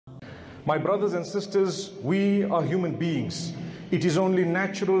My brothers and sisters, we are human beings. It is only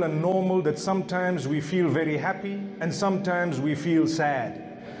natural and normal that sometimes we feel very happy and sometimes we feel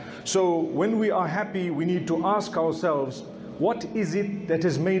sad. So when we are happy, we need to ask ourselves, what is it that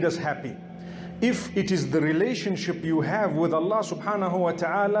has made us happy? If it is the relationship you have with Allah subhanahu wa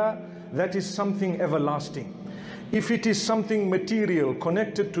ta'ala, that is something everlasting. If it is something material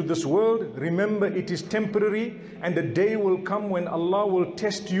connected to this world, remember it is temporary, and a day will come when Allah will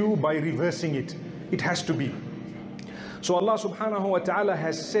test you by reversing it. It has to be. So Allah subhanahu wa ta'ala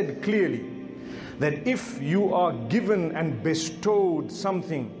has said clearly that if you are given and bestowed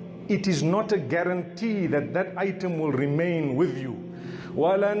something, it is not a guarantee that that item will remain with you.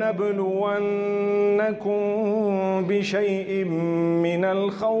 وَلَنَبْلُوَنَّكُمْ بِشَيْءٍ مِّنَ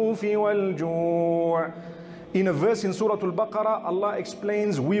الْخَوْفِ وَالْجُوعِ. In a verse in Surah Al-Baqarah, Allah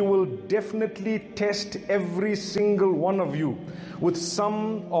explains, we will definitely test every single one of you with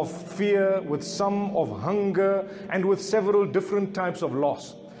some of fear, with some of hunger, and with several different types of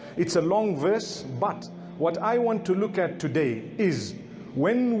loss. It's a long verse, but what I want to look at today is,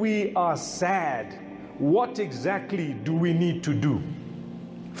 when we are sad, what exactly do we need to do?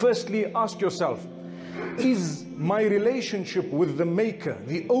 Firstly, ask yourself, is my relationship with the Maker,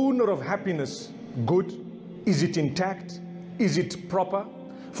 the owner of happiness, good? Is it intact? Is it proper?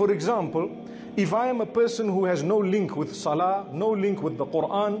 For example, if I am a person who has no link with Salah, no link with the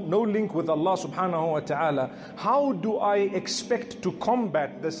Quran, no link with Allah subhanahu wa ta'ala, how do I expect to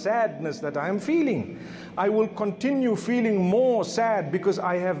combat the sadness that I am feeling? I will continue feeling more sad because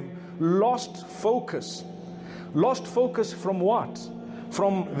I have lost focus. Lost focus from what?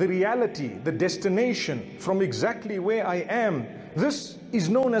 From the reality, the destination, from exactly where I am. This is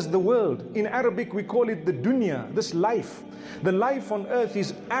known as the world. In Arabic we call it the dunya, this life. The life on earth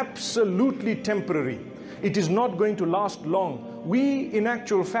is absolutely temporary. It is not going to last long. We in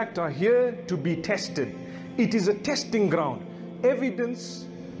actual fact are here to be tested. It is a testing ground. Evidence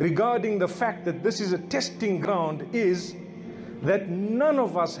regarding the fact that this is a testing ground is that none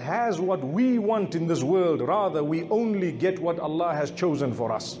of us has what we want in this world. Rather, we only get what Allah has chosen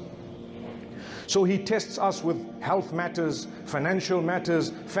for us. So He tests us with health matters, financial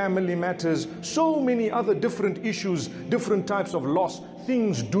matters, family matters, so many other different issues, different types of loss.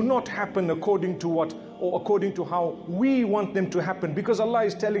 Things do not happen according to what, or according to how we want them to happen, because Allah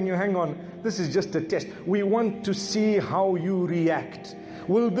is telling you, hang on, this is just a test. We want to see how you react.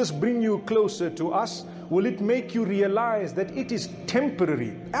 Will this bring you closer to us? Will it make you realize that it is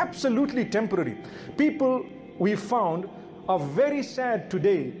temporary, absolutely temporary? People, we found, are very sad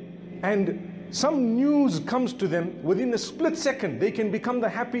today, and some news comes to them within a split second. They can become the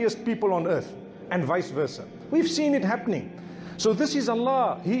happiest people on earth, and vice versa. We've seen it happening. So this is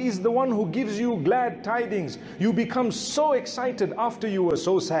Allah. He is the one who gives you glad tidings. You become so excited after you were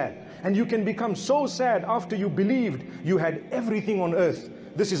so sad, and you can become so sad after you believed you had everything on earth.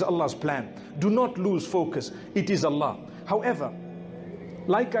 This is Allah's plan. Do not lose focus. It is Allah. However,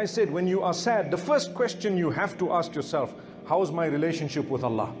 like I said, when you are sad, the first question you have to ask yourself, how's my relationship with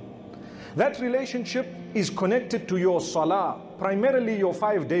Allah? That relationship is connected to your salah, primarily your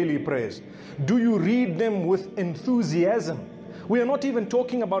 5 daily prayers. Do you read them with enthusiasm? We are not even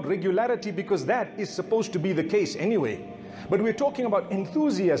talking about regularity, because that is supposed to be the case anyway. But we're talking about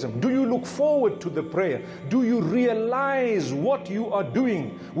enthusiasm. Do you look forward to the prayer? Do you realize what you are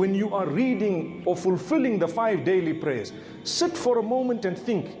doing when you are reading or fulfilling the 5 daily prayers? Sit for a moment and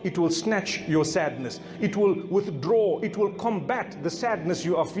think. It will snatch your sadness. It will withdraw. It will combat the sadness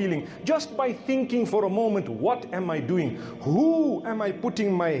you are feeling. Just by thinking for a moment, what am I doing? Who am I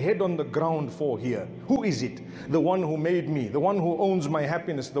putting my head on the ground for here? Who is it? The one who made me, the one who owns my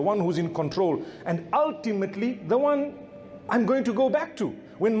happiness, the one who's in control, and ultimately the one I'm going to go back to.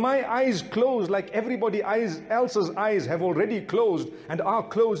 When my eyes close, like everybody else's eyes have already closed and are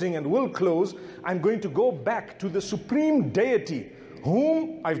closing and will close, I'm going to go back to the supreme deity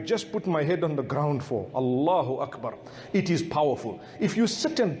whom I've just put my head on the ground for. Allahu Akbar. It is powerful. If you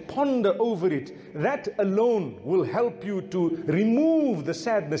sit and ponder over it, that alone will help you to remove the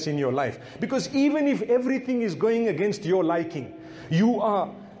sadness in your life. Because even if everything is going against your liking, you are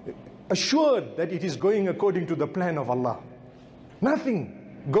assured that it is going according to the plan of Allah. Nothing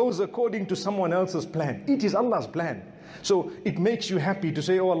goes according to someone else's plan. It is Allah's plan. So it makes you happy to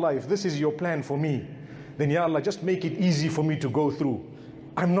say, oh Allah, if this is your plan for me, then Ya Allah, just make it easy for me to go through.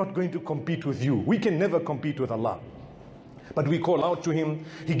 I'm not going to compete with you. We can never compete with Allah. But we call out to Him.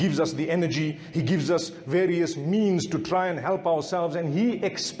 He gives us the energy. He gives us various means to try and help ourselves. And He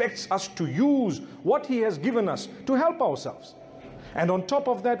expects us to use what He has given us to help ourselves. And on top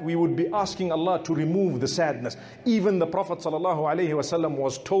of that, we would be asking Allah to remove the sadness. Even the Prophet ﷺ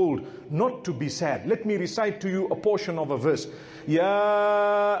was told not to be sad. Let me recite to you a portion of a verse.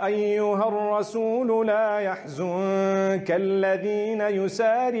 Ya ayyuhar rasool la yahzunka alladhina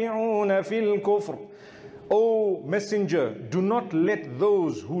yusari'una fil kufr. O messenger, do not let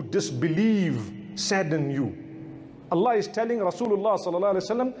those who disbelieve sadden you. Allah is telling Rasulullah sallallahu alaihi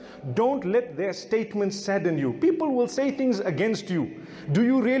wasallam, don't let their statements sadden you. People will say things against you. Do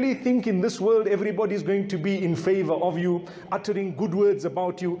you really think in this world everybody is going to be in favor of you, uttering good words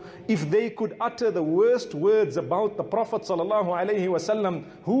about you? If they could utter the worst words about the Prophet sallallahu alaihi wasallam,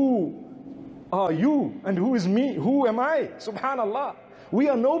 who are you and who is me? Who am I? Subhanallah. We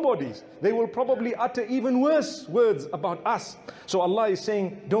are nobodies. They will probably utter even worse words about us. So Allah is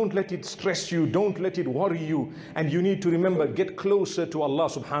saying, don't let it stress you, don't let it worry you. And you need to remember, get closer to Allah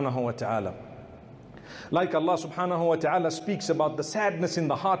subhanahu wa ta'ala. Like Allah subhanahu wa ta'ala speaks about the sadness in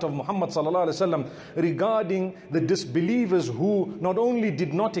the heart of Muhammad sallallahu alaihi wasallam regarding the disbelievers who not only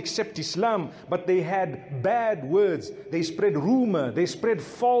did not accept Islam, but they had bad words. They spread rumor, they spread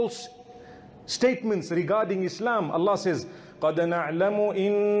false statements regarding Islam. Allah says, قَدْ نَعْلَمُ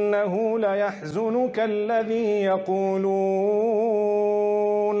إِنَّهُ لَيَحْزُنُكَ الَّذِي يَقُولُونَ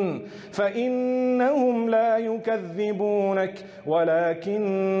فَإِنَّهُمْ لَا يُكَذِّبُونَكَ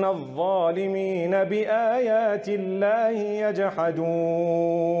وَلَكِنَّ الظَّالِمِينَ بِآيَاتِ اللَّهِ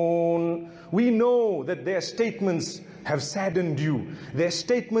يَجْحَدُونَ. We know that their statements have saddened you. Their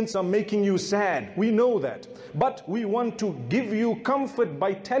statements are making you sad. We know that. But we want to give you comfort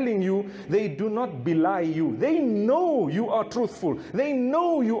by telling you they do not belie you. They know you are truthful. They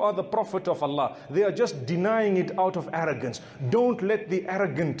know you are the Prophet of Allah. They are just denying it out of arrogance. Don't let the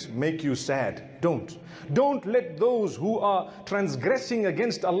arrogant make you sad. Don't. Don't let those who are transgressing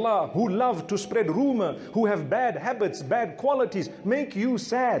against Allah, who love to spread rumor, who have bad habits, bad qualities, make you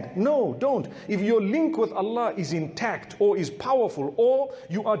sad. No, don't. If your link with Allah is intact or is powerful or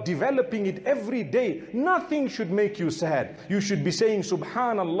you are developing it every day, nothing should make you sad. You should be saying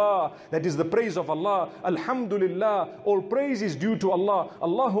Subhanallah, that is the praise of Allah. Alhamdulillah, all praise is due to Allah.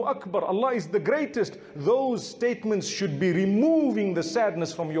 Allahu Akbar, Allah is the greatest. Those statements should be removing the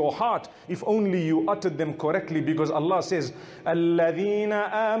sadness from your heart if only you uttered them correctly, because Allah says, الَّذِينَ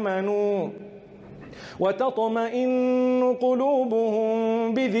آمَنُوا وَتَطْمَئِنُّ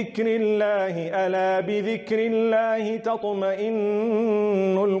قُلُوبُهُمْ بِذِكْرِ اللَّهِ أَلَا بِذِكْرِ اللَّهِ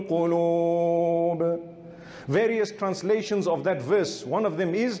تَطْمَئِنُّ الْقُلُوبُ. Various translations of that verse. One of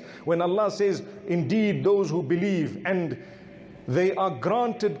them is when Allah says, indeed those who believe and they are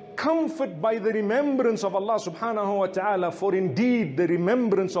granted comfort by the remembrance of Allah subhanahu wa ta'ala, for indeed the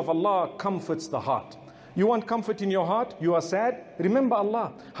remembrance of Allah comforts the heart. You want comfort in your heart? You are sad? Remember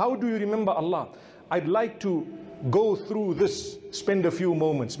Allah. How do you remember Allah? I'd like to go through this, spend a few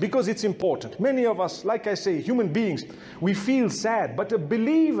moments, because it's important. Many of us, like I say, human beings, we feel sad, but a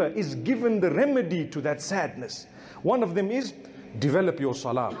believer is given the remedy to that sadness. One of them is develop your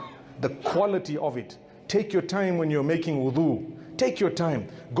salah, the quality of it. Take your time when you're making wudu. Take your time.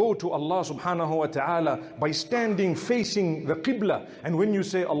 Go to Allah subhanahu wa ta'ala by standing facing the Qibla. And when you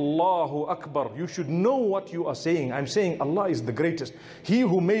say Allahu Akbar, you should know what you are saying. I'm saying Allah is the greatest. He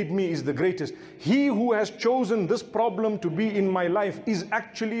who made me is the greatest. He who has chosen this problem to be in my life is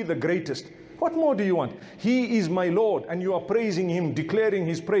actually the greatest. What more do you want? He is my Lord, and you are praising Him, declaring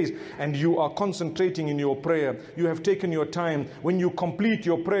His praise, and you are concentrating in your prayer. You have taken your time. When you complete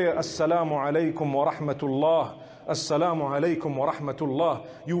your prayer, Assalamu alaikum wa rahmatullah, Assalamu alaikum wa rahmatullah,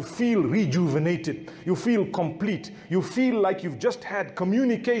 you feel rejuvenated. You feel complete. You feel like you've just had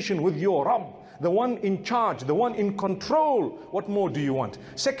communication with your Rabb, the one in charge, the one in control. What more do you want?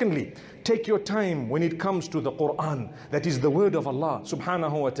 Secondly, take your time when it comes to the Quran. That is the word of Allah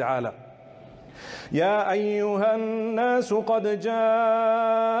subhanahu wa ta'ala. يا أيها الناس قد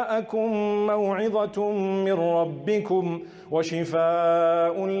جاءكم موعظة من ربكم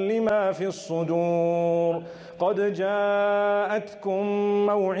وشفاء لما في الصدور قد جاءتكم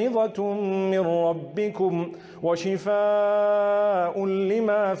موعظة من ربكم وشفاء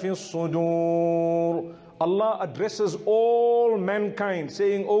لما في الصدور. Allah addresses all mankind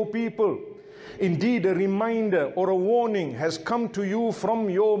saying, O people, indeed a reminder or a warning has come to you from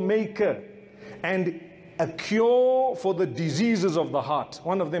your Maker, and a cure for the diseases of the heart.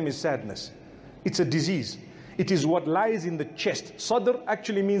 One of them is sadness. It's a disease. It is what lies in the chest. Sadr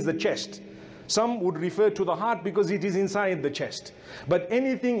actually means the chest. Some would refer to the heart because it is inside the chest. But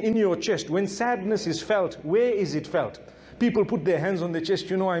anything in your chest, when sadness is felt, where is it felt? People put their hands on the chest,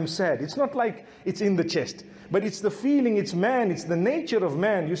 you know, I'm sad. It's not like it's in the chest, but it's the feeling, it's man, it's the nature of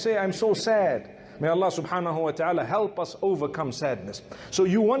man. You say, I'm so sad. May Allah subhanahu wa ta'ala help us overcome sadness. So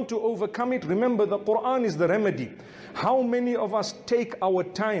you want to overcome it, remember the Quran is the remedy. How many of us take our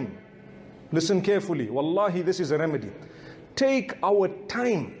time? Listen carefully, wallahi this is a remedy. Take our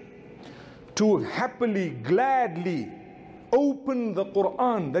time to happily, gladly open the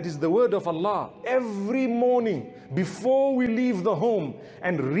Quran, that is the word of Allah, every morning before we leave the home,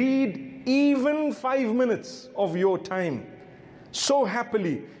 and read even 5 minutes of your time so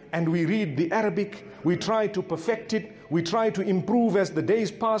happily. And we read the Arabic, we try to perfect it, we try to improve as the days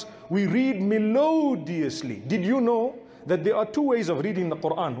pass, we read melodiously. Did you know that there are two ways of reading the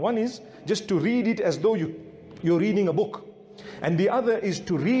Quran? One is just to read it as though you're reading a book, and the other is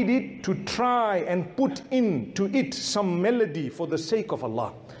to read it to try and put into it some melody for the sake of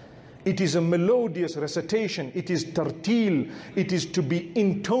Allah. It is a melodious recitation, it is tartil, it is to be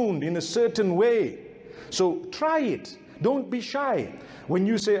intoned in a certain way. So try it, don't be shy. When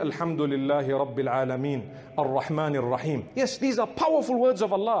you say Alhamdulillahi Rabbil Alameen, Ar-Rahman Ar-Rahim, yes, these are powerful words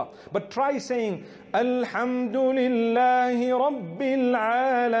of Allah, but try saying Alhamdulillahi Rabbil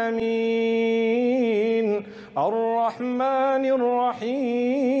Alameen, Ar-Rahman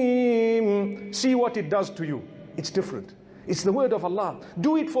Ar-Rahim. See what it does to you. It's different. It's the word of Allah.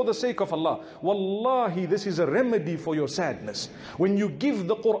 Do it for the sake of Allah. Wallahi, this is a remedy for your sadness. When you give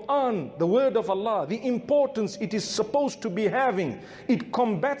the Quran, the word of Allah, the importance it is supposed to be having, it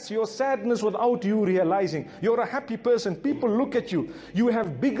combats your sadness without you realizing. You're a happy person. People look at you. You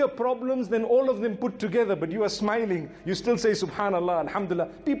have bigger problems than all of them put together, but you are smiling. You still say Subhanallah, Alhamdulillah.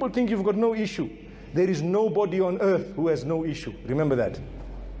 People think you've got no issue. There is nobody on earth who has no issue. Remember that.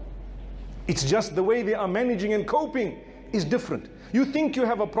 It's just the way they are managing and coping is different. You think you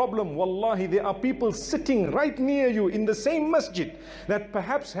have a problem, wallahi, there are people sitting right near you in the same masjid that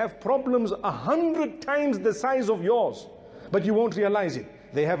perhaps have problems 100 times the size of yours, but you won't realize it.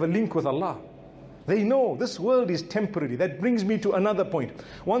 They have a link with Allah. They know this world is temporary. That brings me to another point.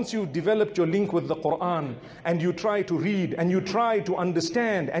 Once you've developed your link with the Quran, and you try to read, and you try to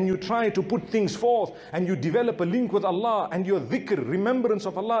understand, and you try to put things forth, and you develop a link with Allah, and your dhikr, remembrance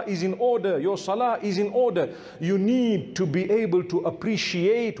of Allah is in order, your salah is in order, you need to be able to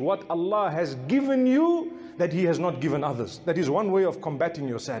appreciate what Allah has given you that He has not given others. That is one way of combating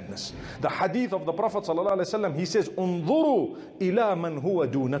your sadness. The hadith of the Prophet ﷺ, he says, "Unzuru ila man huwa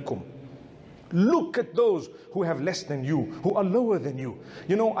dunakum." Look at those who have less than you, who are lower than you.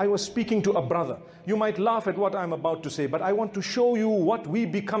 You know, I was speaking to a brother. You might laugh at what I'm about to say, but I want to show you what we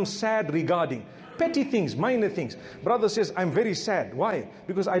become sad regarding. Petty things, minor things. Brother says, I'm very sad. Why?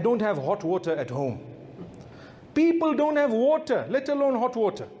 Because I don't have hot water at home. People don't have water, let alone hot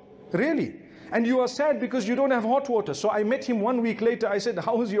water. Really? And you are sad because you don't have hot water. So I met him 1 week later. I said,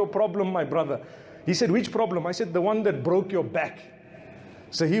 how is your problem, my brother? He said, which problem? I said, the one that broke your back.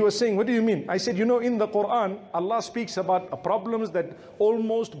 So he was saying, what do you mean? I said, you know, in the Quran, Allah speaks about problems that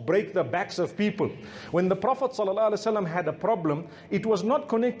almost break the backs of people. When the Prophet ﷺ had a problem, it was not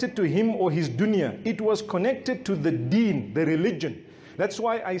connected to him or his dunya. It was connected to the deen, the religion. That's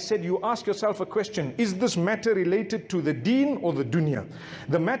why I said you ask yourself a question. Is this matter related to the deen or the dunya?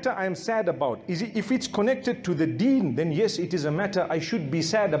 The matter I am sad about, if it's connected to the deen, then yes, it is a matter I should be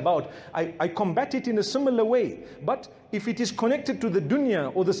sad about. I combat it in a similar way. But if it is connected to the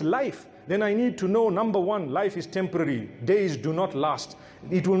dunya or this life, then I need to know, number one, life is temporary. Days do not last.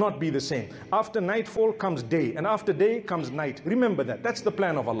 It will not be the same. After nightfall comes day, and after day comes night. Remember that. That's the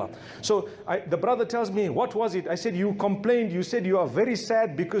plan of Allah. So the brother tells me, what was it? I said, you complained. You said you are very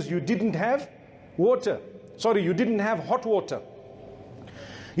sad because you didn't have water. Sorry, you didn't have hot water.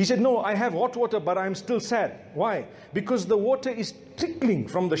 He said, no, I have hot water, but I'm still sad. Why? Because the water is trickling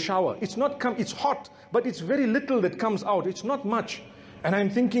from the shower. It's hot, but it's very little that comes out. It's not much. And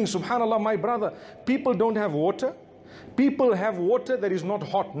I'm thinking, subhanallah, my brother, people don't have water. People have water that is not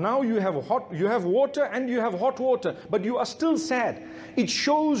hot. Now you have water and you have hot water, but you are still sad. It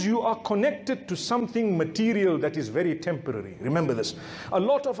shows you are connected to something material that is very temporary. Remember this. A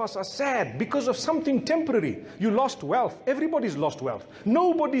lot of us are sad because of something temporary. You lost wealth. Everybody's lost wealth.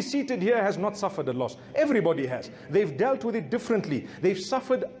 Nobody seated here has not suffered a loss. Everybody has. They've dealt with it differently. They've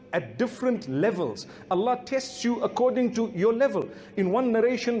suffered at different levels. Allah tests you according to your level. In one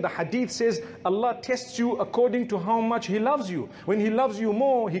narration, the hadith says, Allah tests you according to how much He loves you. When He loves you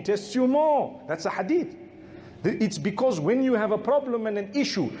more, He tests you more. That's a hadith. It's because when you have a problem and an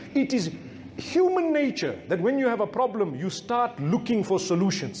issue, it is human nature that when you have a problem, you start looking for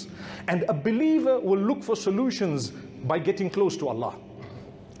solutions. And a believer will look for solutions by getting close to Allah.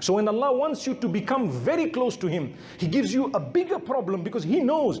 So when Allah wants you to become very close to Him, He gives you a bigger problem, because He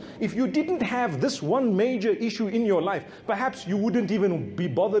knows if you didn't have this one major issue in your life, perhaps you wouldn't even be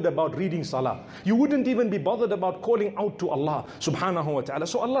bothered about reading salah. You wouldn't even be bothered about calling out to Allah subhanahu wa ta'ala.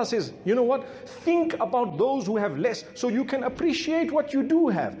 So Allah says, you know what? Think about those who have less so you can appreciate what you do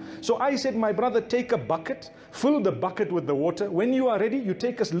have. So I said, my brother, take a bucket, fill the bucket with the water. When you are ready, you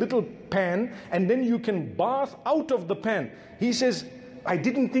take a little pan and then you can bath out of the pan. He says, I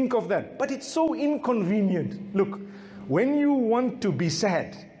didn't think of that, but it's so inconvenient. Look, when you want to be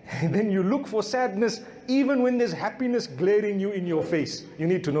sad, then you look for sadness even when there's happiness glaring you in your face. You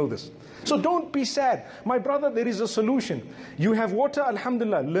need to know this. So don't be sad. My brother, there is a solution. You have water,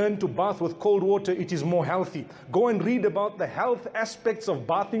 alhamdulillah, learn to bath with cold water. It is more healthy. Go and read about the health aspects of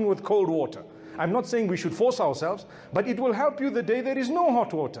bathing with cold water. I'm not saying we should force ourselves, but it will help you the day there is no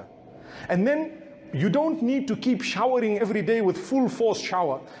hot water. And then you don't need to keep showering every day with full force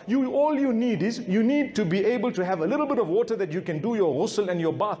shower. All you need is, you need to be able to have a little bit of water that you can do your ghusl and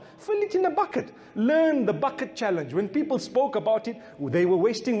your bath. Fill it in a bucket. Learn the bucket challenge. When people spoke about it, they were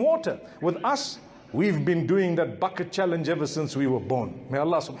wasting water. With us, we've been doing that bucket challenge ever since we were born. May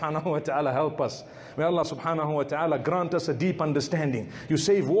Allah subhanahu wa ta'ala help us. May Allah subhanahu wa ta'ala grant us a deep understanding. You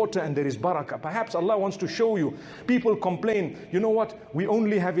save water and there is barakah. Perhaps Allah wants to show you. People complain, you know what, we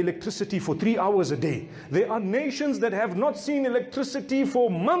only have electricity for 3 hours a day. There are nations that have not seen electricity for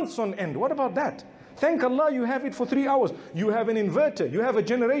months on end. What about that? Thank Allah you have it for 3 hours. You have an inverter, you have a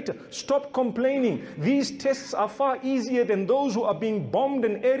generator. Stop complaining. These tests are far easier than those who are being bombed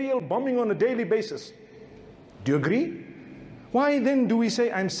and aerial bombing on a daily basis. Do you agree? Why then do we say,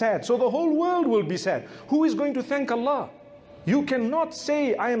 I'm sad? So the whole world will be sad. Who is going to thank Allah? You cannot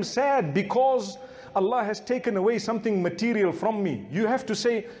say, I am sad because Allah has taken away something material from me. You have to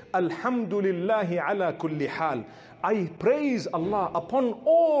say, Alhamdulillahi ala kulli hal. I praise Allah upon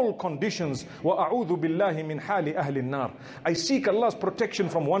all conditions. وَأَعُوذُ بِاللَّهِ مِنْ حَالِ أَهْلِ النَّارِ. I seek Allah's protection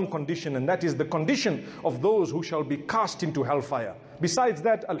from one condition, and that is the condition of those who shall be cast into hellfire. Besides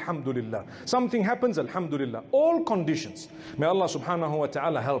that, alhamdulillah. Something happens, alhamdulillah. All conditions. May Allah subhanahu wa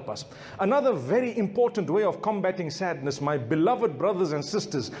ta'ala help us. Another very important way of combating sadness, my beloved brothers and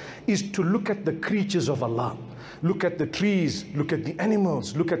sisters, is to look at the creatures of Allah. Look at the trees, look at the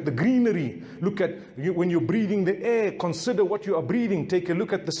animals, look at the greenery, look at when you're breathing the air, consider what you are breathing. Take a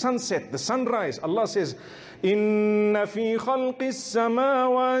look at the sunset, the sunrise. Allah says, إِنَّ فِي خَلْقِ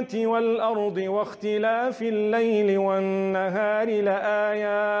السَّمَاوَاتِ وَالْأَرْضِ وَاخْتِلَافِ اللَّيْلِ وَالنَّهَارِ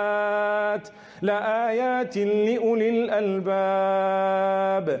لَآيَاتٍ لِأُولِي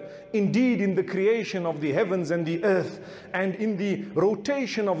الْأَلْبَابِ. Indeed, in the creation of the heavens and the earth, and in the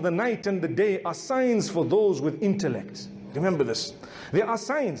rotation of the night and the day, are signs for those with intellect. Remember this. There are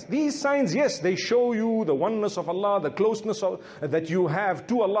signs. These signs, yes, they show you the oneness of Allah, the closeness that you have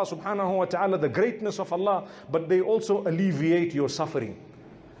to Allah subhanahu wa ta'ala, the greatness of Allah, but they also alleviate your suffering.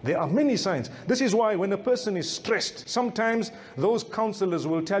 There are many signs. This is why when a person is stressed, sometimes those counselors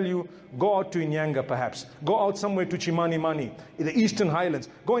will tell you, go out to Inyanga perhaps, go out somewhere to Chimanimani, in the Eastern Highlands,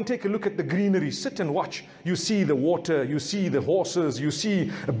 go and take a look at the greenery, sit and watch. You see the water, you see the horses, you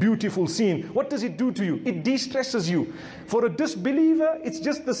see a beautiful scene. What does it do to you? It de-stresses you. For a disbeliever, it's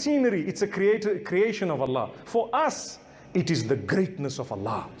just the scenery, it's a creation of Allah. For us, it is the greatness of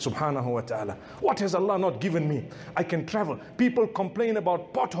Allah subhanahu wa ta'ala. What has Allah not given me? I can travel. People complain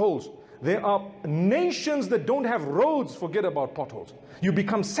about potholes. There are nations that don't have roads, forget about potholes. You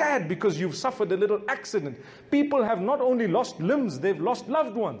become sad because you've suffered a little accident. People have not only lost limbs, they've lost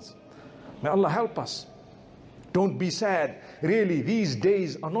loved ones. May Allah help us. Don't be sad. Really, these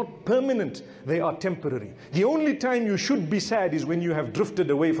days are not permanent. They are temporary. The only time you should be sad is when you have drifted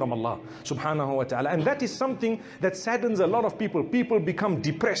away from Allah subhanahu wa ta'ala. And that is something that saddens a lot of people. People become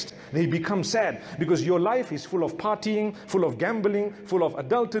depressed. They become sad because your life is full of partying, full of gambling, full of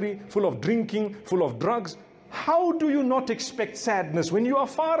adultery, full of drinking, full of drugs. How do you not expect sadness when you are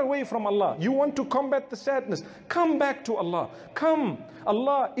far away from Allah? You want to combat the sadness. Come back to Allah. Come.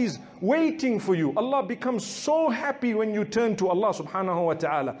 Allah is waiting for you. Allah becomes so happy when you turn to Allah subhanahu wa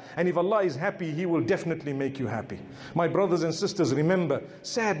ta'ala. And if Allah is happy, He will definitely make you happy. My brothers and sisters, remember,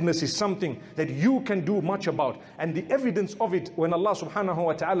 sadness is something that you can do much about. And the evidence of it, when Allah subhanahu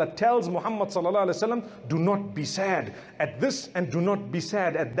wa ta'ala tells Muhammad sallallahu alayhi wa sallam, do not be sad at this and do not be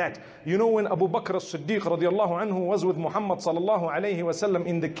sad at that. You know, when Abu Bakr as-Siddiq radiallahu anhu was with Muhammad sallallahu alayhi wa sallam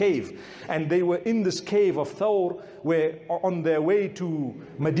in the cave, and they were in this cave of Thawr, where on their way to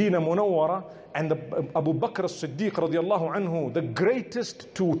Medina Munawwara, and Abu Bakr as-Siddiq radiallahu anhu, the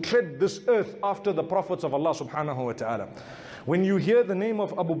greatest to tread this earth after the prophets of Allah subhanahu wa ta'ala. When you hear the name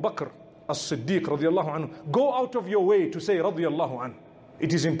of Abu Bakr as-Siddiq radiallahu anhu, go out of your way to say radiallahu anhu.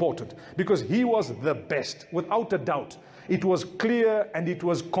 It is important because he was the best, without a doubt. It was clear and it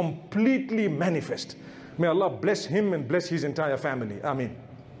was completely manifest. May Allah bless him and bless his entire family. Ameen.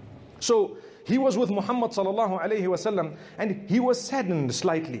 So he was with Muhammad sallallahu alayhi wasallam and he was saddened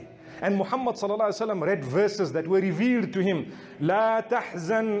slightly. And Muhammad sallallahu alayhi wasallam read verses that were revealed to him. La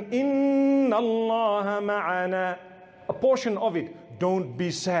tahzan inna Allah ma'ana. A portion of it. Don't be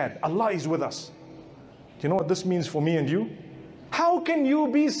sad. Allah is with us. Do you know what this means for me and you? How can you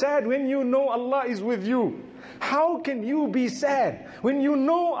be sad when you know Allah is with you? How can you be sad when you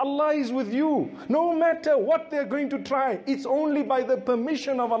know Allah is with you? No matter what they're going to try, it's only by the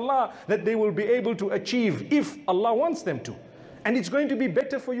permission of Allah that they will be able to achieve if Allah wants them to. And it's going to be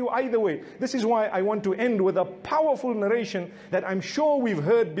better for you either way. This is why I want to end with a powerful narration that I'm sure we've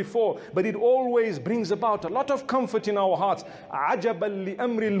heard before, but it always brings about a lot of comfort in our hearts. عَجَبًا لِأَمْرِ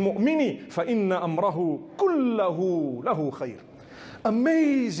الْمُؤْمِنِ فَإِنَّ أَمْرَهُ كُلَّهُ لَهُ خَيْرٌ.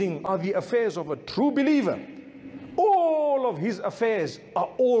 Amazing are the affairs of a true believer. All of his affairs are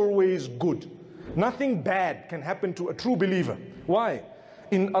always good. Nothing bad can happen to a true believer. Why?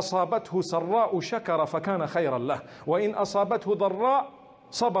 إن أصابته سراء شكر فكان خيرا له وإن أصابته ضراء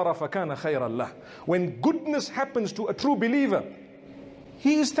صبر فكان خيرا له. When goodness happens to a true believer,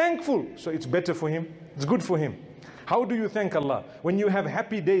 he is thankful, so it's better for him, it's good for him. How do you thank Allah? When you have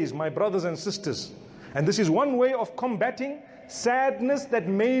happy days, my brothers and sisters, and this is one way of combating sadness that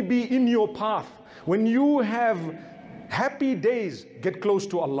may be in your path. When you have happy days, get close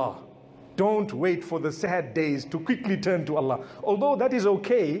to Allah. Don't wait for the sad days to quickly turn to Allah. Although that is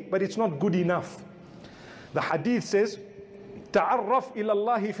okay, but it's not good enough. The hadith says, تَعَرَّفْ إِلَى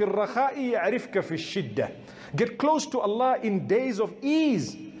اللَّهِ فِي الرَّخَاءِ يَعْرِفْكَ فِي الشِّدَّةِ. Get close to Allah in days of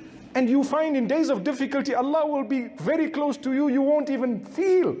ease. And you find in days of difficulty, Allah will be very close to you. You won't even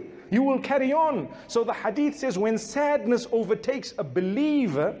feel. You will carry on. So the hadith says, when sadness overtakes a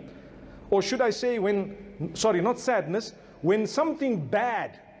believer, or should I say not sadness, when something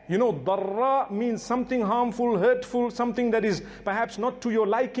bad, you know, darra means something harmful, hurtful, something that is perhaps not to your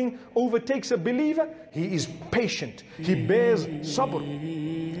liking, overtakes a believer, he is patient. He bears sabr.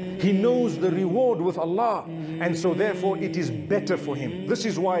 He knows the reward with Allah. And so therefore it is better for him. This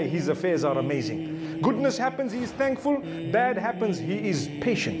is why his affairs are amazing. Goodness happens, he is thankful. Bad happens, he is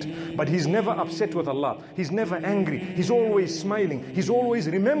patient. But he's never upset with Allah. He's never angry. He's always smiling. He's always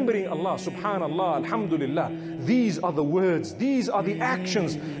remembering Allah. Subhanallah, alhamdulillah. These are the words, these are the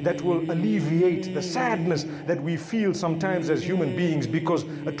actions that will alleviate the sadness that we feel sometimes as human beings, because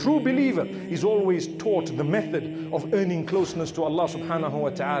a true believer is always taught the method of earning closeness to Allah subhanahu wa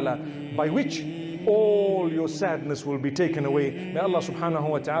ta'ala, by which all your sadness will be taken away. May Allah subhanahu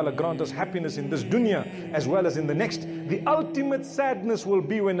wa ta'ala grant us happiness in this dunya as well as in the next. The ultimate sadness will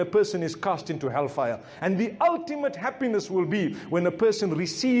be when a person is cast into hellfire. And the ultimate happiness will be when a person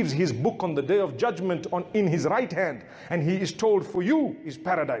receives his book on the day of judgment in his right hand, and he is told, for you is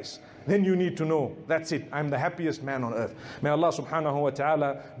paradise. Then you need to know, that's it, I'm the happiest man on earth. May Allah subhanahu wa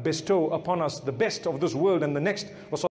ta'ala bestow upon us the best of this world and the next.